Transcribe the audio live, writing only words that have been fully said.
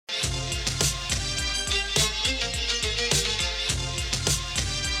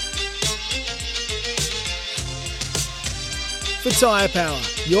for Tyre Power,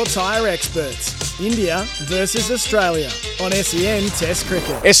 your tyre experts. India versus Australia on SEN Test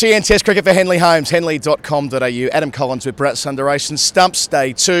Cricket. SEN Test Cricket for Henley Holmes, henley.com.au. Adam Collins with Bharat Sundaresan. Stumps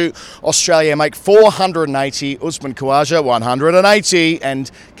Day 2. Australia make 480. Usman Khawaja 180. And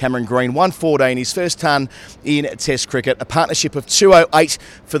Cameron Green 114. His first ton in Test Cricket. A partnership of 208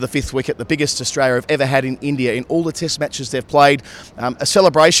 for the fifth wicket. The biggest Australia have ever had in India in all the Test matches they've played. A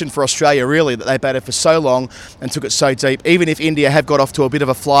celebration for Australia, really, that they batted for so long and took it so deep. Even if India have got off to a bit of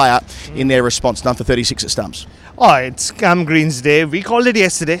a flyer in their response. None for 36 at stumps. Oh, it's Cam Green's day. We called it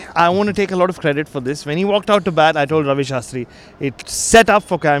yesterday. I want to take a lot of credit for this. When he walked out to bat, I told Ravi Shastri, it's set up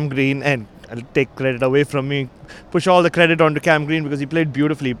for Cam Green, and I'll take credit away from me, push all the credit onto Cam Green because he played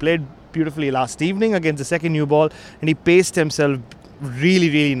beautifully. He played beautifully last evening against the second new ball, and he paced himself really,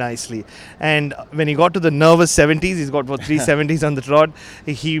 really nicely. And when he got to the nervous 70s, he's got 370s on the trot.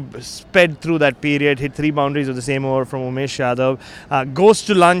 He sped through that period, hit 3 boundaries of the same over from Umesh Yadav. Goes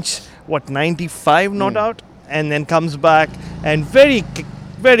to lunch, 95 not out, and then comes back and very,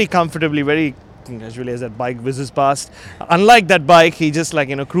 very comfortably, very casually as that bike whizzes past. Unlike that bike, he just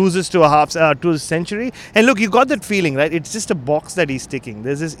cruises to a century. And look, you got that feeling, right? It's just a box that he's ticking.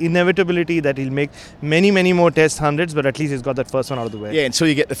 There's this inevitability that he'll make many, many more test hundreds, but at least he's got that first one out of the way. Yeah, until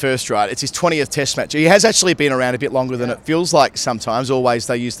you get the first right. It's his 20th test match. He has actually been around a bit longer than it feels like sometimes. Always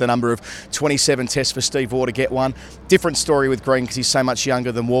they use the number of 27 tests for Steve Waugh to get one. Different story with Green because he's so much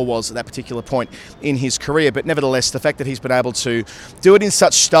younger than Waugh was at that particular point in his career. But nevertheless, the fact that he's been able to do it in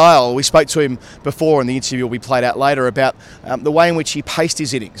such style, we spoke to him before in the interview will be played out later about the way in which he paced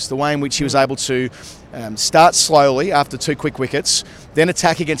his innings, the way in which he was able to start slowly after 2 quick wickets, then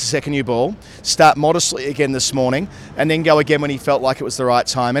attack against the second new ball, start modestly again this morning, and then go again when he felt like it was the right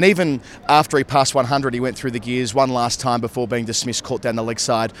time. And even after he passed 100, he went through the gears one last time before being dismissed, caught down the leg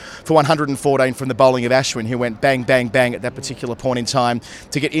side for 114 from the bowling of Ashwin, who went bang, bang, bang at that particular point in time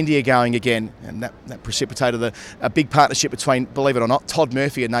to get India going again. And that precipitated a big partnership between, believe it or not, Todd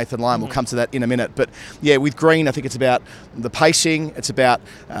Murphy and Nathan Lyon. We'll come to that in a minute. But yeah, with Green, I think it's about the pacing, it's about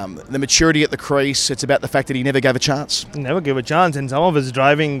the maturity at the crease, it's about the fact that he never gave a chance. Never gave a chance, and some of his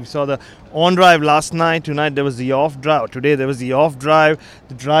driving, we saw the on drive last night, tonight there was the off drive, today there was the off drive,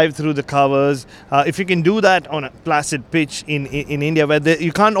 the drive through the covers. If you can do that on a placid pitch in India where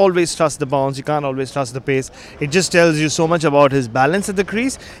you can't always trust the bounce, you can't always trust the pace, it just tells you so much about his balance at the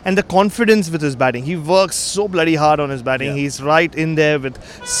crease and the confidence with his batting. He works so bloody hard on his batting. He's right in there with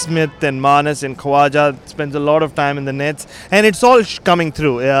Smith and Manas and Khawaja, spends a lot of time in the nets, and it's all coming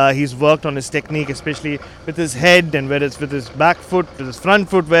through. He's worked on his technique, especially with his head and where it's with his back foot, with his front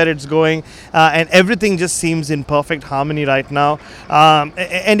foot where it's going, and everything just seems in perfect harmony right now.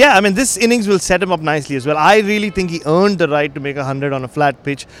 This innings will set him up nicely as well. I really think he earned the right to make 100 on a flat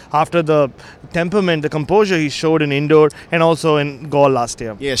pitch after the temperament, the composure he showed in Indore and also in Galle last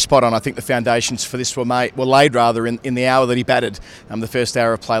year. Yeah, spot on. I think the foundations for this were laid in the hour that he batted, the first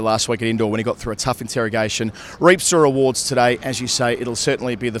hour of play last week at Indore when he got through a tough interrogation. Reaps the rewards today, as you say. It'll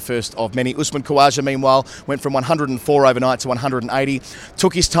certainly be the first of many. Usman Khawaja, meanwhile, went from 104 overnight to 180.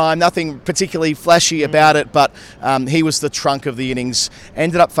 Took his time, nothing particularly flashy about it, but he was the trunk of the innings.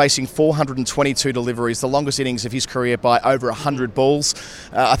 Ended up facing 422 deliveries, the longest innings of his career by over 100 balls.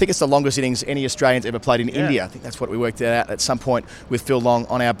 I think it's the longest innings any Australians ever played in India. I think that's what we worked out at some point with Phil Long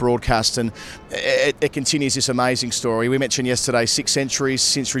on our broadcast, and it continues this amazing story. We mentioned yesterday 6 centuries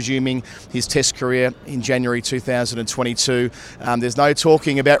since resuming his Test career in January 2022. There's no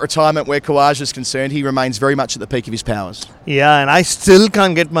talking about retirement where Khawaja is concerned. He remains very much at the peak of his powers. Yeah, and I still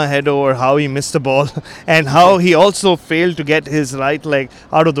can't get my head over how he missed the ball and how he also failed to get his right leg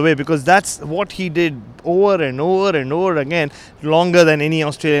out of the way, because that's what he did over and over and over again, longer than any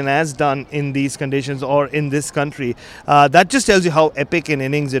Australian has done in these conditions or in this country. That just tells you how epic an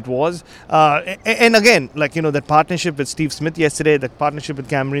innings it was. And again, that partnership with Steve Smith yesterday, that partnership with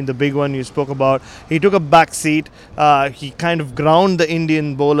Cam Green, the big one you spoke about, he took a back seat. He kind of ground the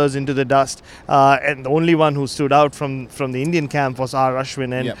Indian bowlers into the dust. And the only one who stood out from the Indian camp was R.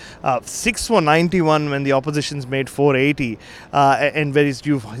 Ashwin. And 6 for 91 when the opposition's made 480. And where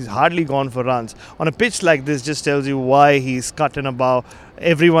he's hardly gone for runs. On a pitch like this just tells you why he's cut and above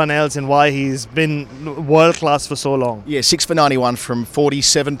everyone else and why he's been world class for so long. Yeah, 6 for 91 from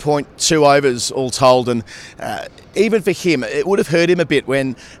 47.2 overs all told, and even for him, it would have hurt him a bit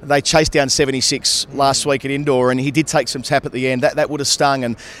when they chased down 76 last week at Indore, and he did take some tap at the end. That would have stung,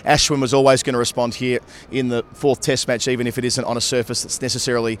 and Ashwin was always going to respond here in the 4th Test match, even if it isn't on a surface that's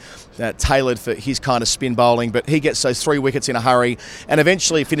necessarily tailored for his kind of spin bowling. But he gets those 3 wickets in a hurry and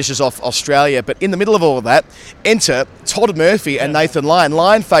eventually finishes off Australia. But in the middle of all of that, enter Todd Murphy and Nathan Lyon. And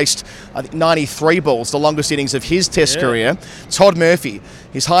Lyon faced, I think, 93 balls, the longest innings of his Test career. Todd Murphy,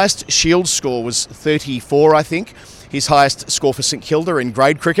 his highest Shield score was 34, I think. His highest score for St Kilda in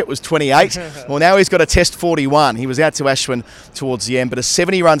grade cricket was 28. Well, now he's got a Test 41. He was out to Ashwin towards the end, but a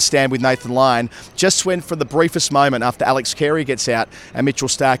 70-run stand with Nathan Lyon just when, for the briefest moment after Alex Carey gets out and Mitchell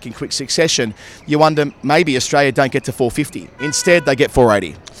Starc in quick succession, you wonder maybe Australia don't get to 450. Instead, they get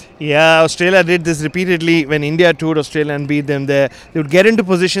 480. Yeah, Australia did this repeatedly when India toured Australia and beat them there. They would get into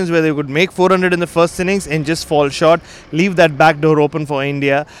positions where they would make 400 in the first innings and just fall short, leave that back door open for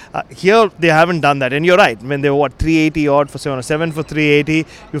India. Here, they haven't done that. And you're right, when they were, 380 odd for 7 for 380,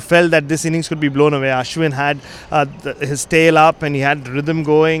 you felt that this innings could be blown away. Ashwin had his tail up and he had rhythm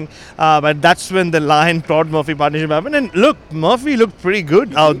going. But that's when the Lyon-Todd Murphy partnership happened. And look, Murphy looked pretty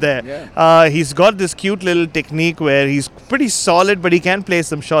good out there. Yeah. He's got this cute little technique where he's pretty solid, but he can play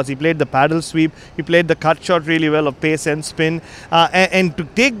some shots. He played the paddle sweep. He played the cut shot really well of pace and spin. And to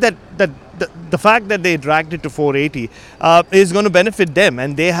take the fact that they dragged it to 480 is going to benefit them,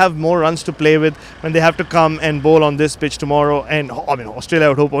 and they have more runs to play with when they have to come and bowl on this pitch tomorrow. And I mean, Australia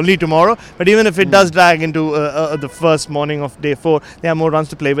would hope only tomorrow, but even if it does drag into the first morning of day 4, they have more runs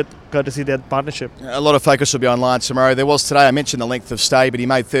to play with, courtesy of their partnership. A lot of focus will be on Lyon tomorrow. There was today, I mentioned the length of stay, but he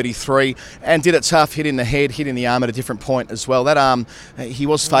made 33 and did it tough, hit in the head, hit in the arm at a different point as well. That arm, he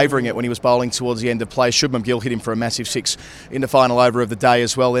was favouring it when he was bowling towards the end of play. Shubman Gill hit him for a massive 6 in the final over of the day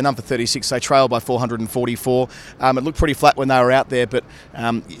as well. They're number 36. They trailed by 444. It looked pretty flat when they were out there, but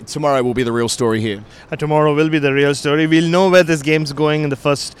tomorrow will be the real story here. Tomorrow will be the real story. We'll know where this game's going in the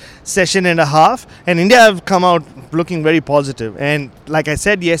first session and a half. And India have come out looking very positive. And like I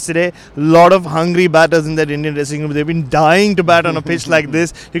said yesterday, a lot of hungry batters in that Indian dressing room. They've been dying to bat on a pitch like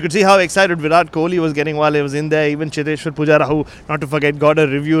this. You could see how excited Virat Kohli was getting while he was in there. Even Cheteshwar Pujara, who, not to forget, got a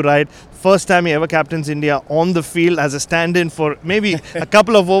review right. First time he ever captains India on the field as a stand-in for maybe a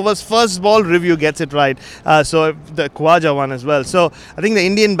couple of overs. First ball review gets it right. So the Khawaja one as well. So I think the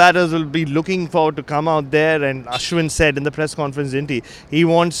Indian batters will be looking forward to come out there. And Ashwin said in the press conference, didn't he? He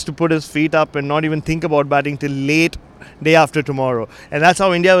wants to put his feet up and not even think about batting till late day after tomorrow. And that's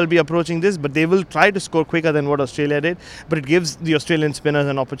how India will be approaching this, but they will try to score quicker than what Australia did. But it gives the Australian spinners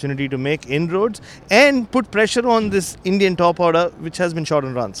an opportunity to make inroads and put pressure on this Indian top order, which has been short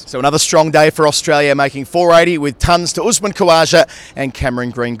on runs. So another strong day for Australia, making 480 with tons to Usman Khawaja and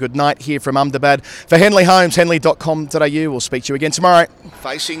Cameron Green. Good night here from Ahmedabad. For Henley Holmes, henley.com.au. We'll speak to you again tomorrow.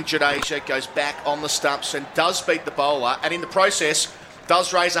 Facing Jadeja, goes back on the stumps and does beat the bowler, and in the process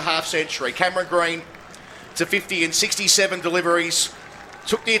does raise a half century. Cameron Green to 50 and 67 deliveries.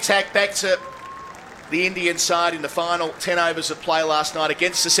 Took the attack back to the Indian side in the final 10 overs of play last night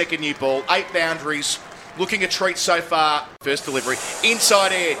against the second new ball. 8 boundaries. Looking a treat so far. First delivery.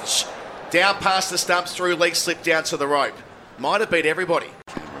 Inside edge. Down past the stumps, through leg slip down to the rope. Might have beat everybody.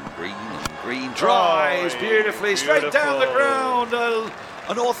 Green drives beautifully straight down the ground.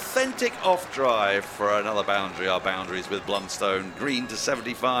 An authentic off drive for another boundary. Our boundaries with Blundstone. Green to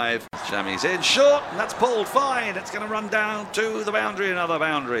 75. Jammies in short, and that's pulled fine. It's going to run down to the boundary. Another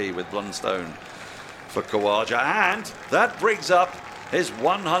boundary with Blundstone for Khawaja. And that brings up his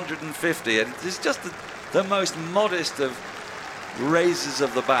 150. And it's just the most modest of raises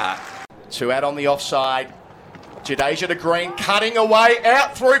of the bat. 2 out on the offside. Jadeja to Green, cutting away,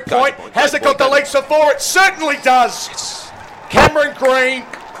 out through point. Has it got the legs for 4? It certainly does. Yes. Cameron Green,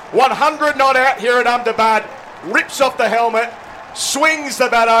 100 not out here at Ahmedabad, rips off the helmet, swings the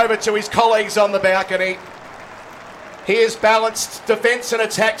bat over to his colleagues on the balcony. He has balanced defence and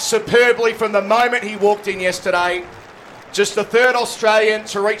attack superbly from the moment he walked in yesterday. Just the 3rd Australian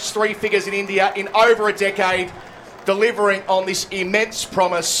to reach 3 figures in India in over a decade, delivering on this immense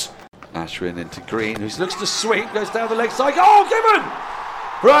promise. Ashwin into Green, who looks to sweep, goes down the leg side. Oh, given!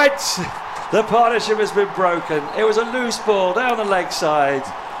 Right. The partnership has been broken. It was a loose ball down the leg side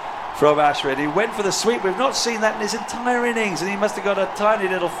from Ashwin. He went for the sweep. We've not seen that in his entire innings, and he must have got a tiny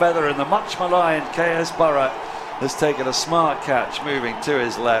little feather. And the much maligned KS Bharat has taken a smart catch, moving to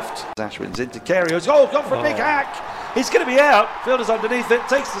his left. Ashwin's into Carey. He's gone for a big hack. He's going to be out. Fielder's underneath it.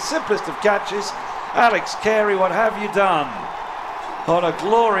 Takes the simplest of catches. Alex Carey, what have you done? On a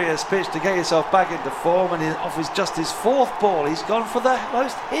glorious pitch to get yourself back into form, and off just his 4th ball, he's gone for the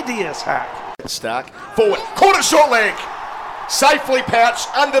most hideous hack. Starc, forward, caught it short leg. Safely pouched,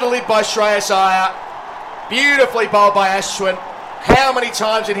 under the lid by Shreyas Iyer. Beautifully bowled by Ashwin. How many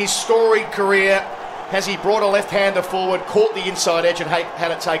times in his storied career has he brought a left-hander forward, caught the inside edge and had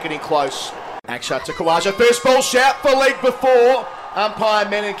it taken in close? Akshat to Khawaja, first ball shout for leg before. Umpire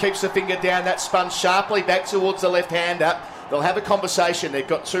Menon keeps the finger down, that spun sharply back towards the left-hander. They'll have a conversation. They've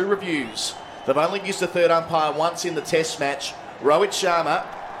got 2 reviews. They've only used the 3rd umpire once in the test match. Rohit Sharma,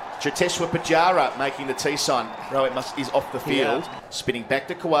 Cheteshwar Pujara making the T sign. Rohit is off the field. Yeah. Spinning back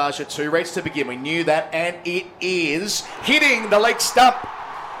to Khawaja. 2 reds to begin. We knew that, and it is hitting the leg stump.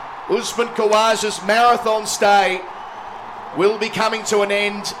 Usman Khawaja's marathon stay will be coming to an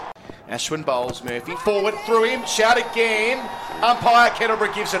end. Ashwin bowls Murphy. Forward through him. Shout again. Umpire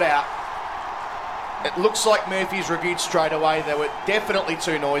Kettleborough gives it out. It looks like Murphy's reviewed straight away. There were definitely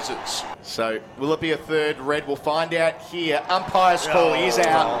 2 noises. So, will it be a third red? We'll find out here. Umpire's call is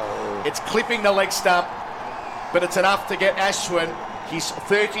out. It's clipping the leg stump, but it's enough to get Ashwin his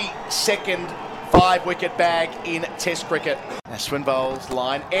 32nd 5-wicket bag in Test cricket. Ashwin bowls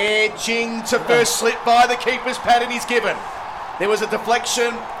line, edging to first slip by the keeper's pad, and he's given. There was a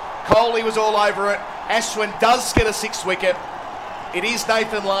deflection. Kohli was all over it. Ashwin does get a 6th wicket. It is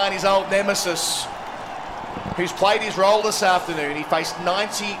Nathan Lyon, his old nemesis, who's played his role this afternoon. He faced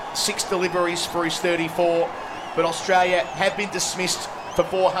 96 deliveries for his 34, but Australia have been dismissed for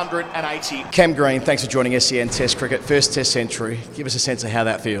 480. Cam Green, thanks for joining SEN Test Cricket. First Test century. Give us a sense of how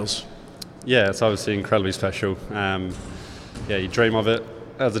that feels. Yeah, it's obviously incredibly special. You dream of it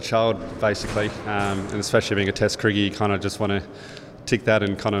as a child, basically, and especially being a Test cricketer, you kind of just want to tick that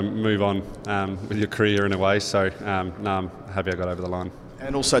and kind of move on with your career in a way. So, I'm happy I got over the line.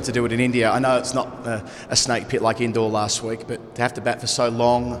 And also to do it in India. I know it's not a snake pit like indoor last week, but to have to bat for so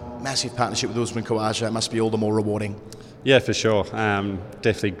long, massive partnership with Usman Khawaja, must be all the more rewarding. Yeah, for sure.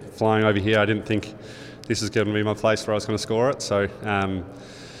 Definitely flying over here, I didn't think this was going to be my place where I was going to score it. So,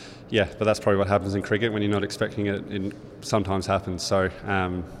 but that's probably what happens in cricket when you're not expecting it. It sometimes happens. So,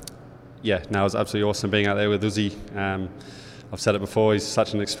 it was absolutely awesome being out there with Uzi. I've said it before, he's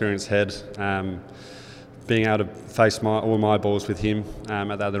such an experienced head. Being able to face all my balls with him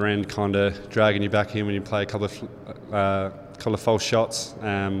at the other end, kind of dragging you back in when you play a couple of false shots,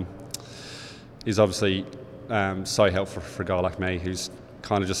 is obviously so helpful for a guy like me who's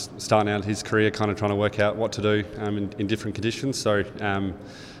kind of just starting out his career, kind of trying to work out what to do in different conditions. So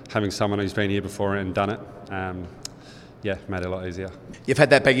having someone who's been here before and done it, made it a lot easier. You've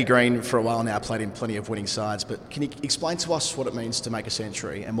had that baggy green for a while now, played in plenty of winning sides, but can you explain to us what it means to make a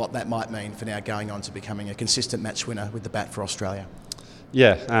century and what that might mean for now going on to becoming a consistent match winner with the bat for Australia?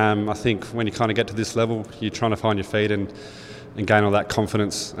 Yeah, I think when you kind of get to this level, you're trying to find your feet and gain all that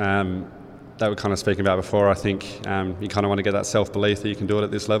confidence that we're kind of speaking about before. I think you kind of want to get that self-belief that you can do it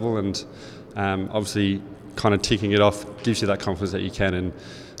at this level, and obviously kind of ticking it off gives you that confidence that you can.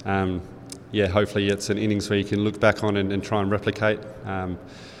 And hopefully it's an innings where you can look back on and try and replicate.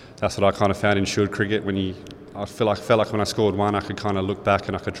 That's what I kind of found in Shield cricket. I felt like when I scored one, I could kind of look back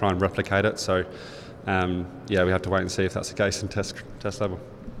and I could try and replicate it. So, we have to wait and see if that's the case in test level.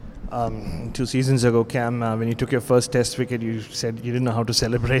 2 seasons ago, Cam, when you took your first Test wicket, you said you didn't know how to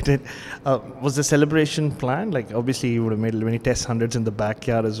celebrate it. Was the celebration planned? Like, obviously, you would have made many Test hundreds in the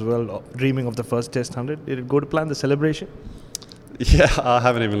backyard as well, dreaming of the first Test 100. Did it go to plan, the celebration? Yeah, I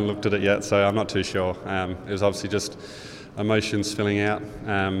haven't even looked at it yet, so I'm not too sure. It was obviously just emotions spilling out.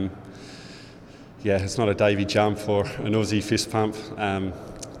 It's not a Davey jump or an Aussie fist pump.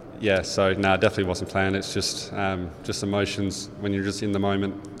 So no, it definitely wasn't planned. It's just emotions when you're just in the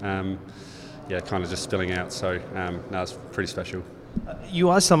moment. Kind of just spilling out. So it's pretty special. You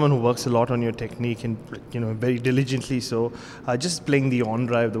are someone who works a lot on your technique and very diligently. So just playing the on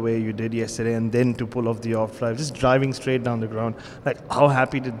drive the way you did yesterday, and then to pull off the off drive, just driving straight down the ground. Like, how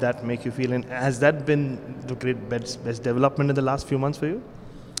happy did that make you feel? And has that been the great best development in the last few months for you?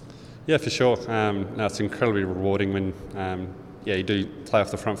 Yeah, for sure. It's incredibly rewarding when you do play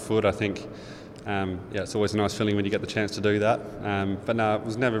off the front foot. I think it's always a nice feeling when you get the chance to do that. But no, it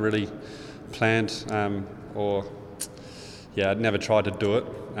was never really planned I'd never tried to do it.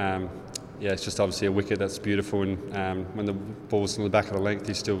 It's just obviously a wicket that's beautiful, and when the ball's in the back of the length,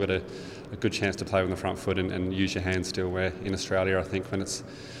 you've still got a good chance to play on the front foot and use your hands still, where in Australia, I think when it's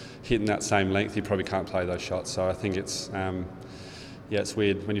hitting that same length, you probably can't play those shots. So I think it's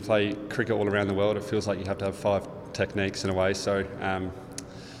weird. When you play cricket all around the world, it feels like you have to have 5 techniques in a way. So,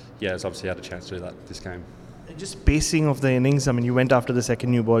 it's obviously had a chance to do that this game. Just pacing of the innings. I mean, you went after the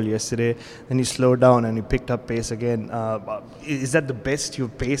second new ball yesterday, then you slowed down and you picked up pace again. Is that the best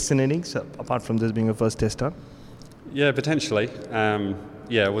you've paced in innings, apart from this being a first Test run? Yeah, potentially.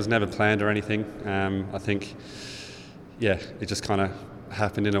 It was never planned or anything. I think, it just kind of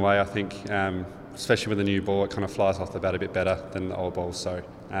happened in a way. I think, especially with the new ball, it kind of flies off the bat a bit better than the old ball. So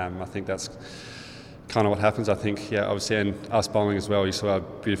I think that's kind of what happens. I think, obviously, and us bowling as well, you saw how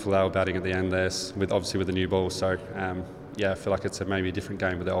beautiful they were batting at the end there, with the new ball. So, I feel like it's maybe a different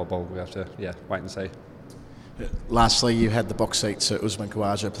game with the old ball. We have to, wait and see. Lastly, you had the box seats at Usman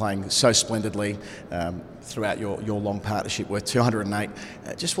Khawaja playing so splendidly throughout your long partnership with 208.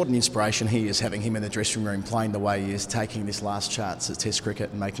 Just what an inspiration he is, having him in the dressing room playing the way he is, taking this last chance at Test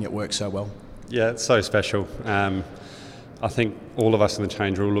cricket and making it work so well. Yeah, it's so special. I think all of us in the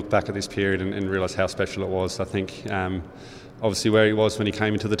change room look back at this period and realise how special it was. I think obviously where he was when he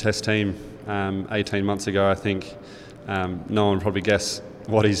came into the Test team 18 months ago, I think no one probably guess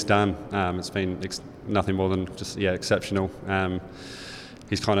what he's done. It's been nothing more than just exceptional.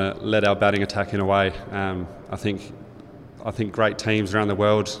 He's kind of led our batting attack in a way. I think great teams around the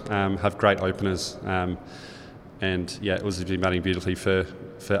world have great openers, and it was been batting beautifully for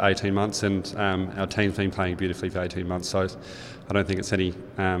 18 months, and our team's been playing beautifully for 18 months. So I don't think it's any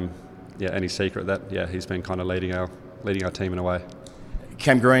secret that he's been kind of leading our team in a way.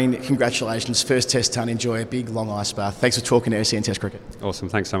 Cam Green, congratulations, first Test ton. Enjoy a big long ice bath. Thanks for talking to SEN Test Cricket. Awesome,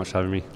 thanks so much for having me.